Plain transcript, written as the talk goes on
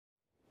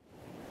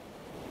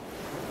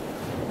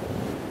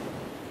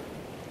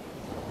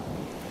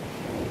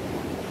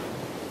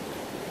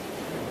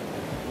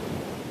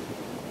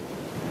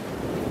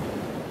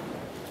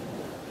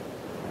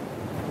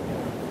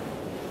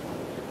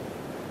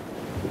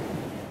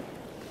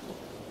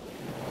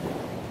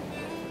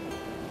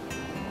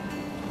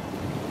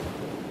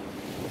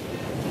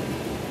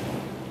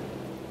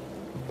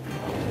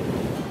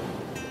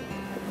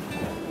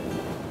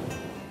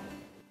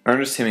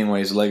Ernest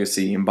Hemingway's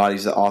legacy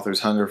embodies the author's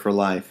hunger for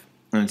life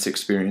and its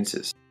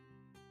experiences.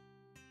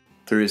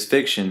 Through his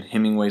fiction,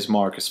 Hemingway's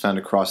mark is found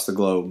across the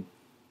globe.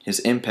 His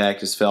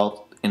impact is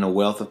felt in a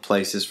wealth of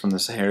places from the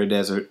Sahara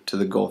Desert to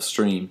the Gulf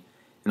Stream,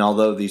 and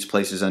although these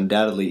places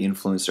undoubtedly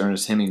influenced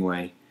Ernest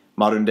Hemingway,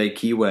 modern-day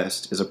Key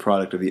West is a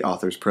product of the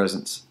author's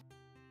presence.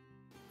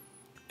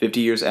 50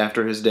 years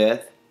after his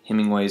death,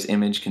 Hemingway's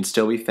image can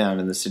still be found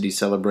in the city's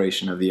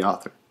celebration of the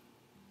author.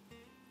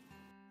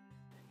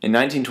 In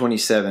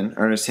 1927,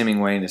 Ernest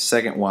Hemingway and his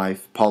second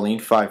wife, Pauline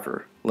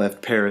Pfeiffer,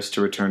 left Paris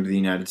to return to the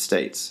United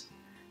States.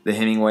 The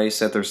Hemingways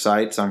set their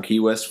sights on Key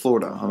West,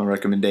 Florida, on the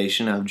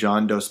recommendation of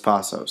John Dos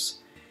Passos,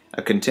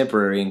 a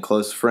contemporary and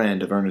close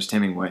friend of Ernest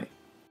Hemingway.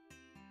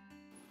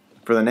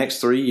 For the next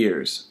 3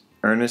 years,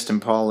 Ernest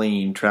and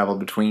Pauline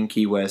traveled between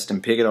Key West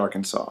and Piggott,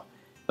 Arkansas,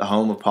 the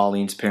home of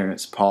Pauline's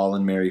parents, Paul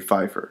and Mary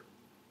Pfeiffer.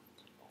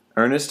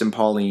 Ernest and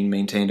Pauline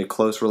maintained a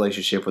close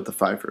relationship with the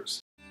Pfeiffers.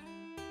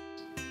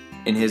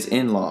 In his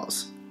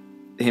in-laws,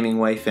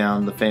 Hemingway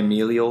found the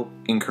familial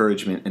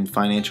encouragement and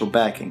financial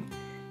backing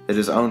that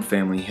his own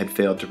family had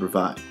failed to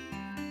provide.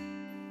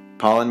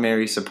 Paul and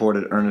Mary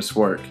supported Ernest's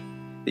work.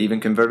 They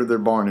even converted their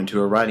barn into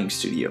a writing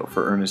studio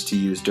for Ernest to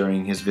use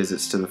during his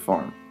visits to the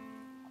farm.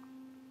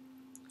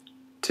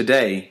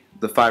 Today,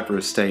 the Pfeiffer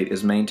estate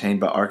is maintained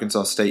by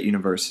Arkansas State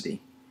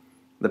University.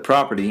 The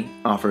property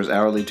offers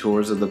hourly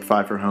tours of the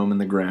Pfeiffer home and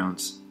the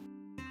grounds.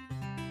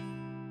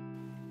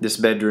 This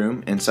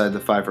bedroom inside the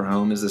Pfeiffer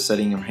home is the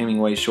setting of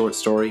Hemingway's short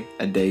story,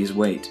 A Day's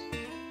Wait.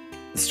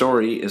 The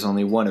story is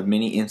only one of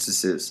many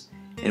instances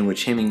in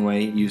which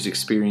Hemingway used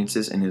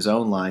experiences in his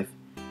own life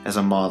as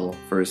a model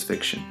for his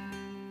fiction.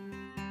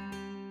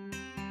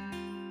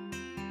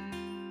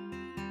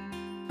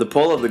 The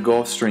pull of the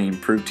Gulf Stream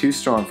proved too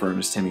strong for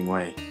Ernest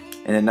Hemingway,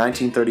 and in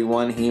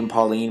 1931 he and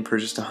Pauline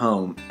purchased a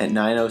home at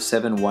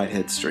 907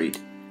 Whitehead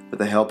Street with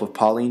the help of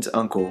Pauline's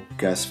uncle,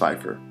 Gus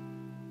Pfeiffer.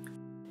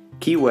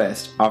 Key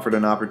West offered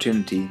an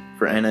opportunity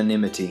for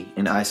anonymity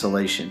and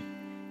isolation,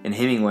 and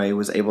Hemingway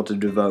was able to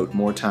devote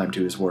more time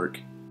to his work.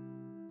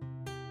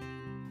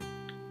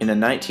 In a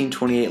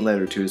 1928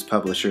 letter to his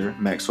publisher,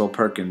 Maxwell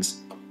Perkins,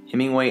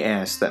 Hemingway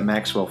asked that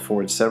Maxwell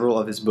forward several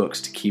of his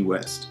books to Key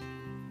West.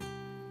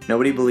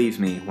 "Nobody believes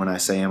me when I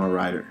say I'm a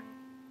writer."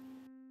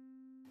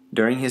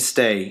 During his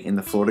stay in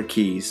the Florida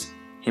Keys,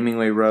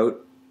 Hemingway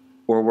wrote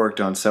or worked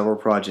on several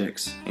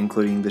projects,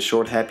 including The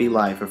Short Happy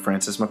Life of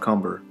Francis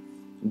Macomber,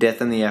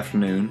 Death in the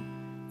Afternoon,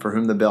 For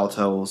Whom the Bell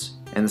Tolls,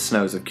 and The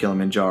Snows of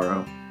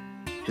Kilimanjaro.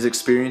 His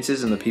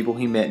experiences and the people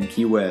he met in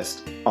Key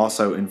West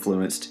also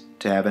influenced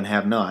To Have and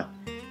Have Not,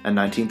 a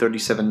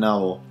 1937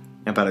 novel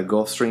about a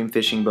Gulf Stream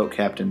fishing boat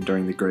captain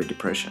during the Great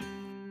Depression.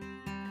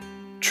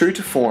 True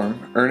to form,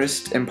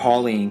 Ernest and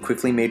Pauline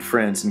quickly made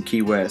friends in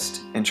Key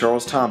West, and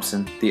Charles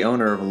Thompson, the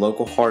owner of a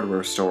local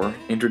hardware store,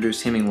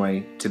 introduced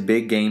Hemingway to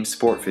big game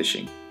sport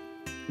fishing.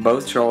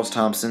 Both Charles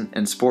Thompson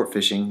and sport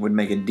fishing would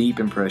make a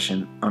deep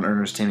impression on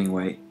Ernest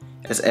Hemingway,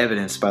 as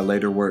evidenced by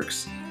later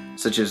works,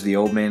 such as The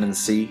Old Man and the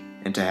Sea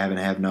and To Have and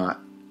Have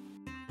Not.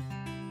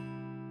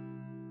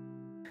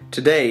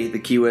 Today, the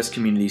Key West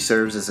community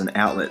serves as an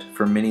outlet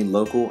for many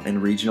local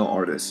and regional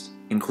artists,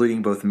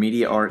 including both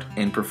media art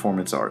and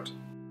performance art.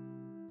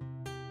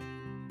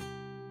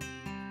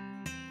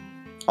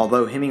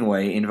 Although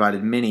Hemingway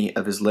invited many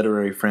of his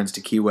literary friends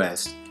to Key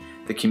West,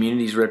 the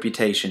community's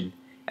reputation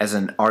as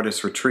an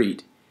artist's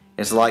retreat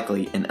is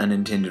likely an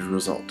unintended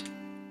result.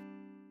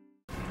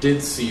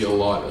 Did see a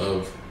lot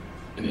of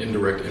an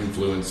indirect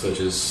influence, such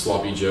as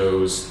Sloppy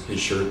Joe's, his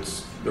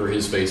shirts, or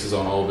his faces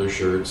on all of their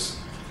shirts.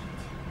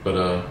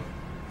 But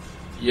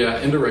yeah,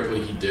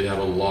 indirectly he did have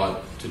a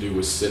lot to do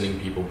with sending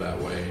people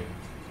that way.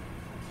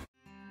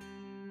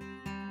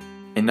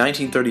 In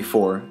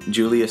 1934,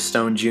 Julius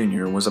Stone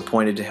Jr. was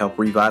appointed to help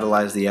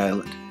revitalize the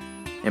island,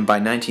 and by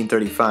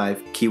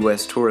 1935, Key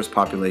West tourist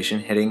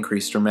population had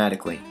increased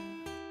dramatically.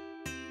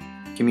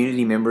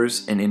 Community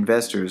members and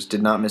investors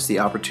did not miss the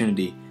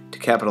opportunity to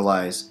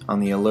capitalize on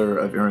the allure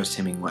of Ernest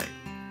Hemingway.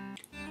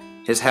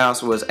 His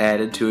house was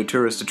added to a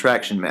tourist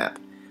attraction map,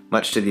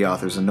 much to the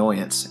author's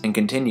annoyance, and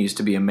continues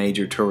to be a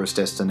major tourist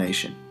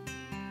destination.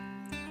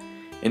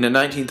 In a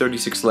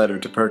 1936 letter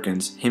to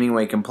Perkins,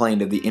 Hemingway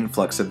complained of the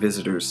influx of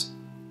visitors.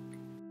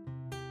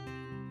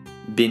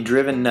 "Been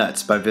driven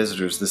nuts by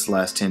visitors this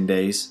last 10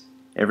 days,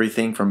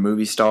 everything from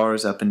movie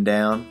stars up and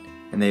down,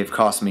 and they have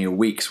cost me a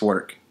week's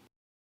work."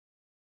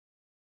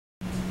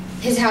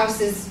 His house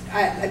is,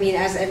 I mean,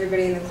 as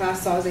everybody in the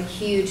class saw, is a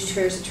huge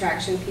tourist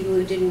attraction. People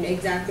who didn't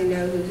exactly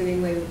know who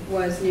Hemingway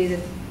was knew that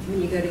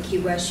when you go to Key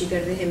West, you go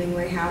to the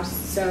Hemingway house.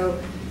 So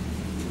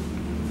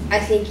I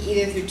think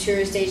either through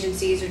tourist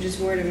agencies or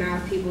just word of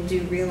mouth, people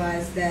do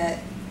realize that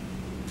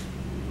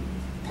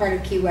part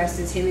of Key West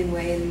is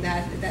Hemingway, and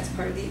that's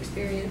part of the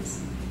experience.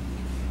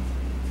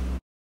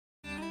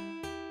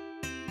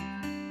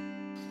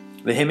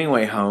 The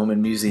Hemingway Home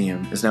and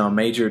Museum is now a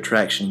major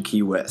attraction in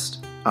Key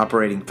West,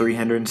 operating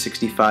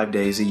 365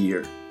 days a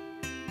year.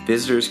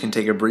 Visitors can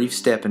take a brief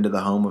step into the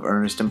home of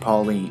Ernest and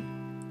Pauline,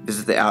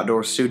 visit the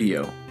outdoor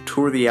studio,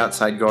 tour the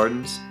outside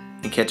gardens,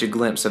 and catch a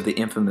glimpse of the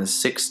infamous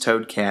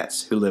six-toed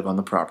cats who live on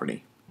the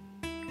property.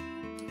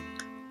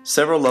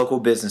 Several local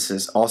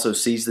businesses also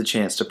seized the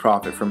chance to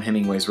profit from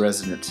Hemingway's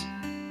residence.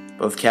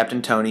 Both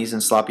Captain Tony's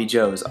and Sloppy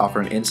Joe's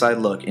offer an inside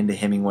look into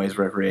Hemingway's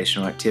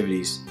recreational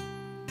activities.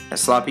 At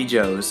Sloppy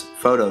Joe's,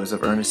 photos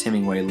of Ernest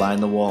Hemingway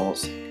line the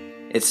walls.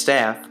 Its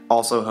staff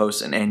also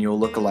hosts an annual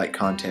look-alike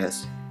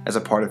contest as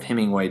a part of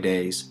Hemingway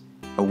Days,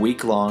 a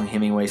week-long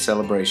Hemingway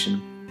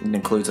celebration that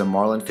includes a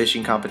marlin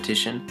fishing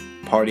competition,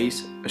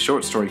 parties, a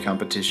short story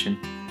competition,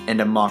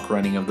 and a mock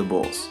running of the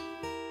bulls.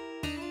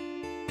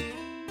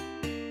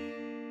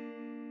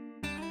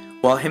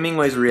 While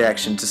Hemingway's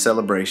reaction to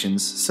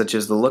celebrations, such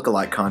as the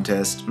look-alike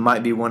contest,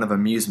 might be one of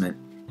amusement,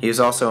 he was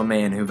also a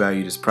man who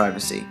valued his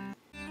privacy.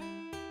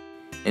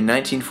 In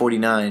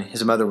 1949,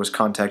 his mother was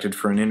contacted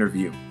for an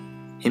interview.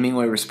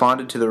 Hemingway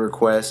responded to the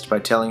request by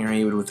telling her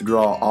he would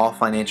withdraw all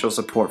financial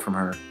support from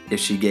her if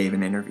she gave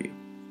an interview.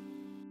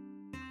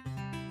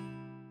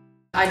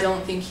 I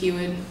don't think he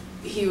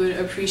would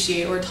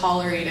appreciate or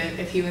tolerate it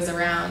if he was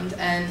around,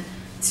 and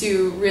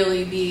to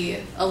really be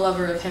a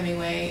lover of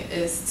Hemingway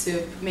is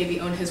to maybe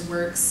own his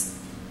works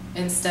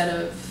instead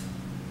of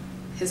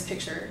his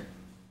picture.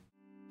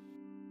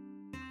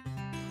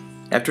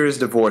 After his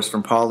divorce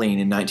from Pauline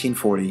in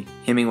 1940,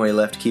 Hemingway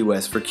left Key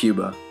West for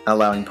Cuba,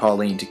 allowing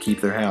Pauline to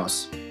keep their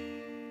house.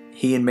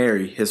 He and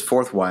Mary, his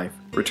fourth wife,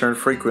 returned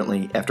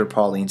frequently after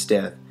Pauline's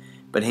death,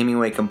 but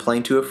Hemingway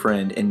complained to a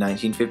friend in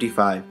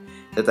 1955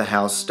 that the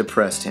house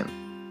depressed him.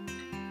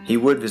 He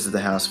would visit the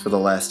house for the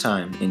last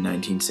time in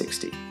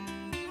 1960.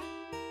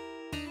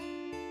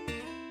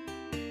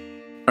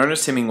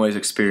 Ernest Hemingway's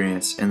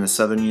experience in the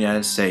southern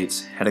United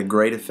States had a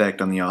great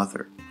effect on the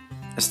author.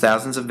 As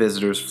thousands of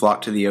visitors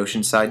flock to the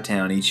oceanside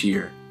town each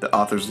year, the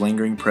author's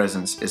lingering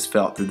presence is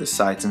felt through the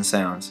sights and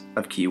sounds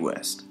of Key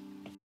West.